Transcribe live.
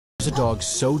There's a dog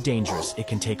so dangerous it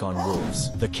can take on wolves.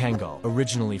 The Kangal,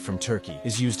 originally from Turkey,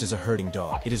 is used as a herding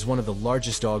dog. It is one of the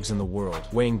largest dogs in the world,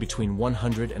 weighing between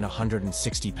 100 and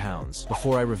 160 pounds.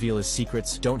 Before I reveal his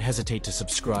secrets, don't hesitate to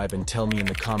subscribe and tell me in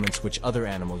the comments which other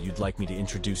animal you'd like me to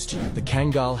introduce to you. The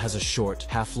Kangal has a short,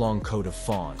 half-long coat of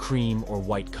fawn, cream or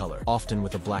white color, often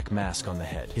with a black mask on the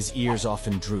head. His ears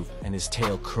often droop and his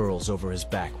tail curls over his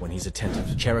back when he's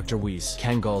attentive. Character-wise,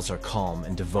 Kangals are calm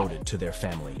and devoted to their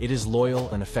family. It is loyal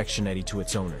and affectionate to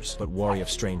its owners, but wary of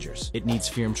strangers. It needs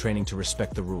firm training to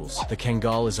respect the rules. The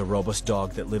Kangal is a robust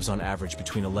dog that lives on average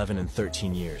between 11 and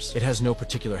 13 years. It has no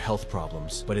particular health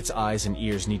problems, but its eyes and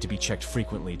ears need to be checked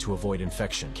frequently to avoid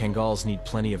infection. Kangals need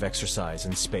plenty of exercise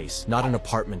and space. Not an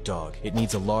apartment dog. It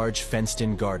needs a large,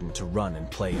 fenced-in garden to run and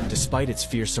play in. Despite its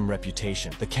fearsome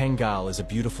reputation, the Kangal is a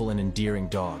beautiful and endearing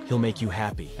dog. He'll make you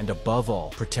happy, and above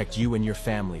all, protect you and your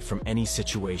family from any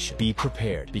situation. Be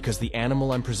prepared, because the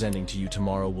animal I'm presenting to you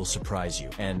tomorrow will surprise you.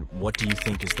 And what do you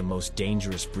think is the most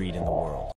dangerous breed in the world?